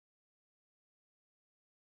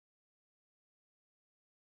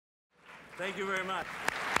Thank you very much.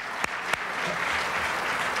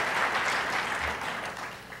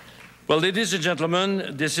 Well, ladies and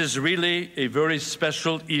gentlemen, this is really a very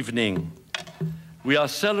special evening. We are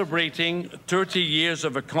celebrating 30 years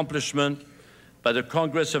of accomplishment by the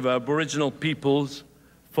Congress of Aboriginal Peoples,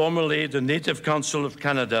 formerly the Native Council of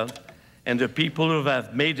Canada, and the people who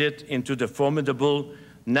have made it into the formidable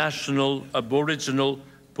national Aboriginal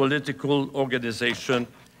political organization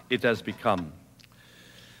it has become.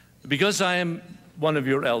 Because I am one of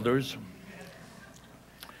your elders,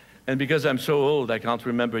 and because I'm so old I can't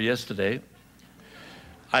remember yesterday,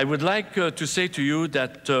 I would like to say to you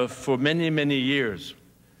that for many, many years,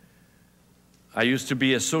 I used to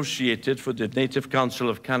be associated with the Native Council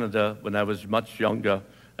of Canada when I was much younger,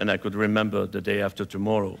 and I could remember the day after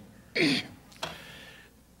tomorrow.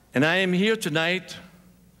 And I am here tonight,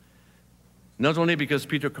 not only because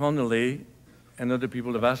Peter Connolly and other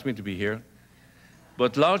people have asked me to be here,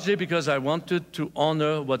 but largely because I wanted to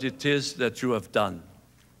honor what it is that you have done.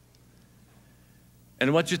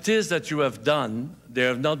 And what it is that you have done, there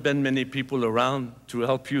have not been many people around to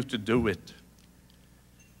help you to do it.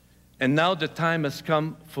 And now the time has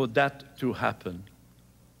come for that to happen.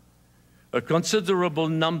 A considerable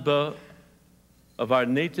number of our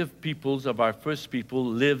native peoples, of our First People,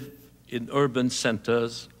 live in urban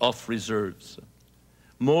centers off reserves.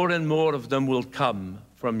 More and more of them will come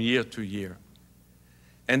from year to year.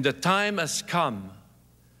 And the time has come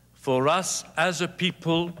for us as a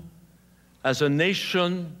people, as a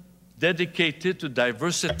nation dedicated to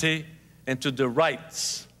diversity and to the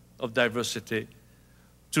rights of diversity,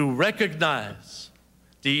 to recognize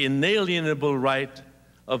the inalienable right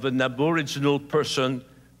of an Aboriginal person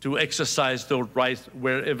to exercise those rights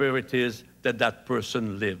wherever it is that that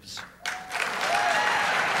person lives.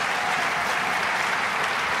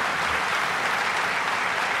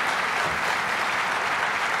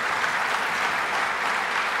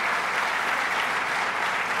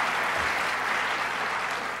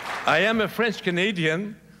 I am a French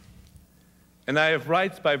Canadian, and I have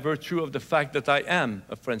rights by virtue of the fact that I am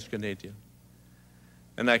a French Canadian.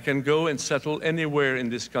 And I can go and settle anywhere in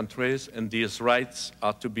these countries, and these rights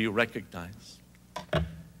are to be recognized.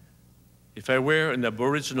 If I were an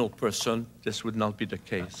Aboriginal person, this would not be the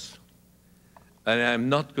case. And I'm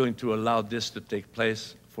not going to allow this to take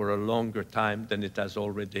place for a longer time than it has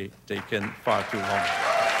already taken, far too long.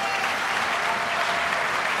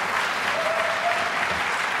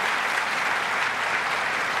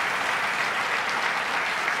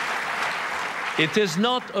 It is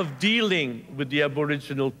not of dealing with the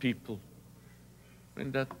Aboriginal people. I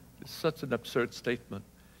mean, that is such an absurd statement.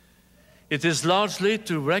 It is largely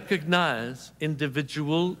to recognize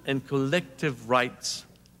individual and collective rights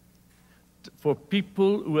for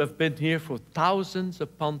people who have been here for thousands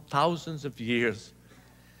upon thousands of years,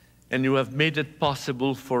 and who have made it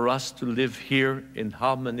possible for us to live here in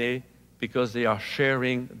harmony because they are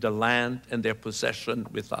sharing the land and their possession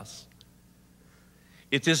with us.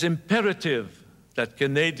 It is imperative that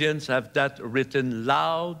Canadians have that written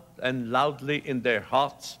loud and loudly in their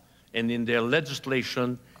hearts and in their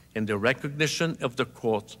legislation and the recognition of the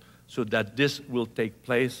courts, so that this will take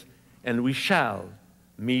place, and we shall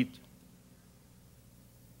meet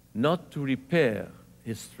not to repair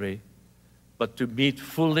history, but to meet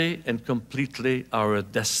fully and completely our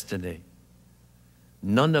destiny.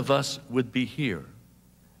 None of us would be here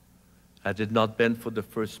had it not been for the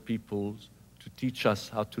First Peoples to teach us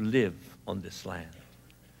how to live on this land,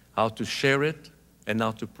 how to share it and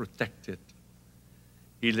how to protect it.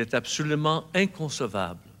 Il est absolument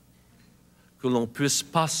inconcevable que l'on puisse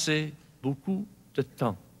passer beaucoup de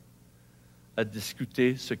temps à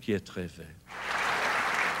discuter ce qui est rêvé.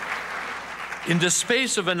 In the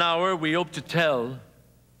space of an hour, we hope to tell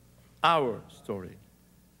our story.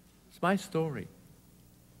 It's my story,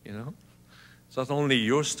 you know? It's not only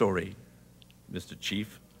your story, Mr.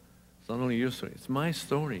 Chief. It's not only your story, it's my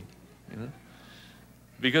story, you know?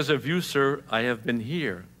 Because of you, sir, I have been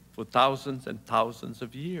here for thousands and thousands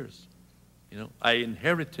of years. You know, I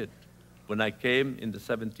inherited, when I came in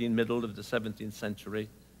the middle of the 17th century,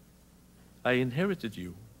 I inherited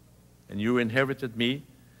you, and you inherited me,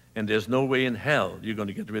 and there's no way in hell you're going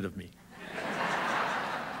to get rid of me.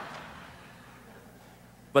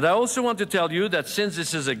 But I also want to tell you that since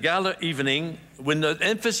this is a gala evening, with the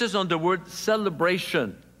emphasis on the word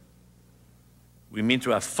celebration, we mean to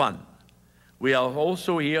have fun. We are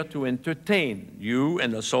also here to entertain you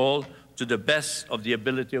and us all to the best of the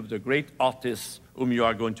ability of the great artists whom you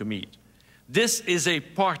are going to meet. This is a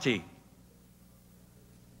party.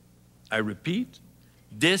 I repeat,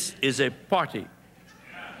 this is a party.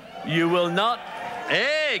 You will not...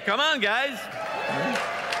 Hey, come on, guys.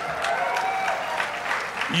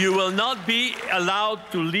 You will not be allowed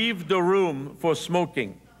to leave the room for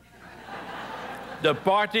smoking. The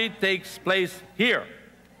party takes place here.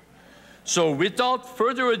 So without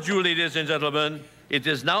further ado, ladies and gentlemen, it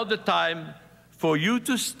is now the time for you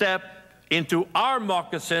to step into our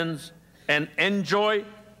moccasins and enjoy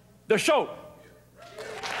the show.